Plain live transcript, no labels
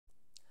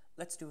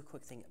Let's do a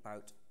quick thing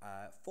about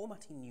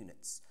formatting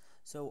units.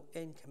 So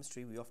in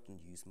chemistry, we often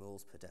use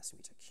moles per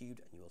decimeter cubed,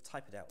 and you will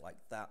type it out like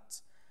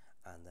that,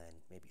 and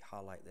then maybe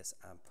highlight this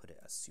and put it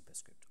as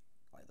superscript,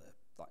 either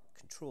like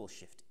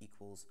ctrl-shift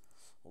equals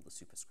or the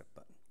superscript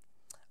button.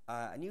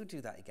 And you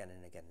do that again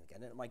and again and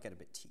again, and it might get a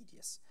bit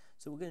tedious.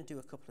 So we're going to do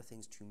a couple of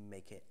things to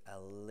make it a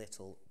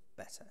little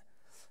better.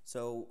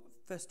 So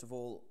first of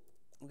all,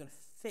 I'm going to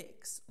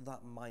fix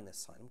that minus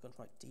sign. I'm going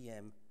to write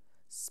dm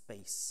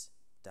space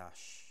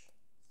dash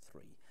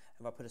 3.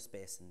 If I put a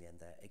space in the end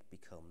there, it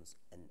becomes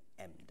an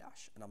M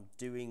dash. And I'm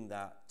doing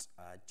that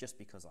just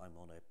because I'm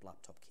on a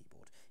laptop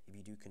keyboard. If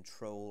you do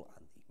control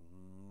and the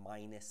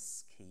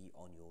minus key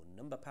on your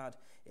number pad,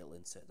 it'll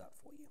insert that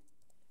for you.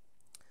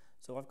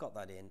 So I've got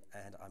that in,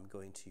 and I'm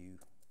going to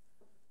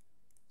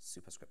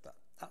superscript that.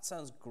 That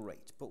sounds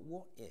great, but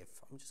what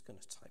if I'm just going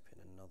to type in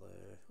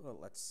another, well,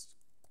 let's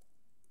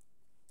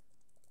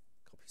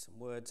copy some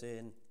words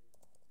in.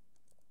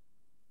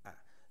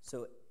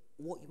 So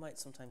what you might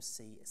sometimes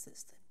see is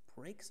this thing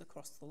breaks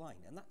across the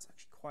line, and that's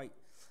actually quite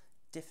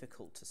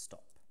difficult to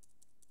stop.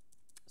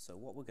 So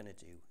what we're going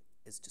to do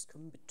is just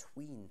come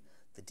between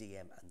the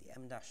DM and the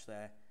M dash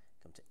there,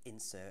 come to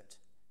Insert,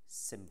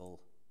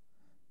 Symbol,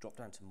 drop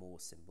down to More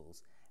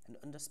Symbols, and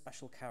under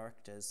Special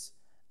Characters,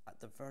 at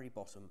the very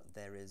bottom,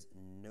 there is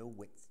no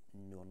width,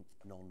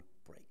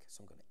 non-break.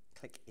 So I'm going to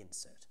click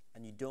Insert,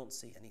 and you don't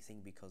see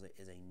anything because it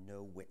is a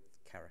no width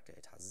character.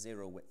 It has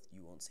 0 width.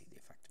 You won't see the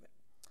effect of it.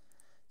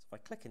 So if I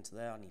click into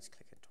there, I need to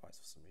click it twice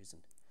for some reason.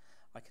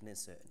 I can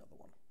insert another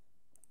one.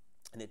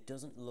 And it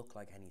doesn't look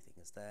like anything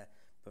is there,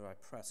 but I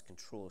press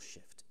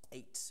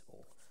Ctrl-Shift-8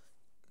 or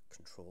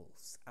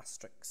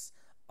Ctrl**,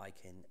 I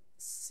can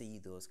see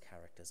those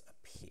characters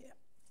appear.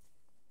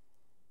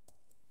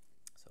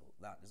 So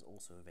that is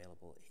also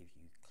available if you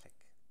click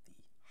the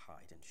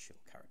Hide and Show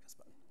Characters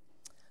button.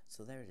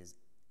 So there it is,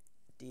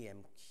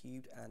 DM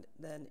cubed, and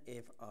then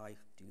if I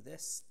do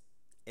this,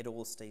 it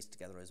all stays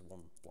together as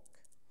one block.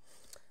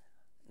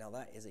 Now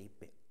that is a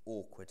bit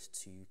awkward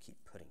to keep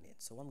putting in.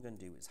 So what I'm going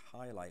to do is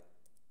highlight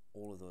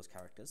all of those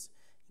characters.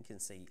 You can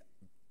see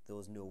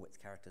those no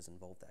width characters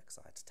involved there because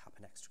I had to tap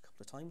an extra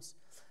couple of times.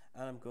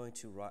 And I'm going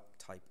to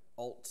type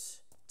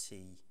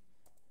Alt-T-A,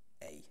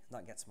 and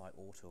that gets my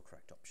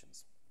autocorrect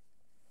options.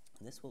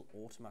 And this will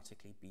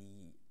automatically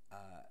be,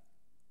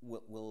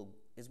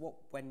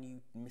 when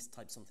you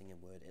mistype something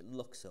in Word, it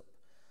looks up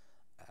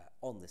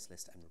on this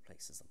list and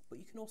replaces them. But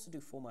you can also do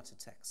formatted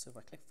text. So if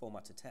I click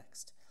formatted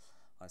text,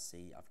 I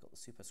see I've got the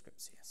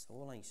superscripts here. So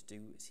all I need to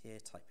do is here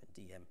type in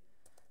dm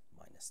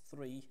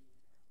 -3.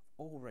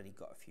 I've already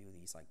got a few of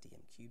these like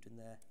dm cubed in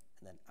there,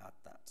 and then add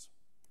that.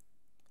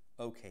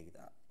 Okay,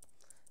 that.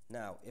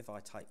 Now if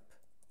I type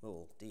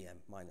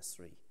dm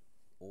 -3,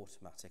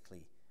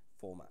 automatically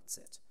formats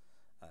it.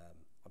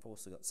 I've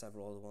also got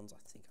several other ones. I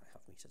think I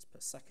have meters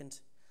per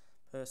second.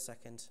 Per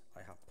second,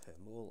 I have per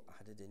mole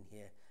added in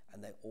here,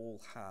 and they all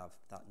have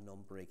that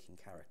non-breaking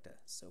character.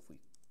 So if we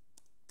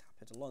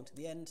tap it along to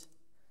the end,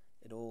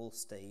 it all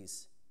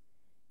stays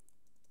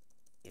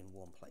in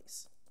one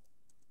place.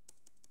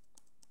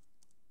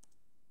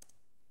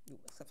 Ooh,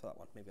 except for that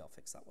one. Maybe I'll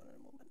fix that one in a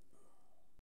moment.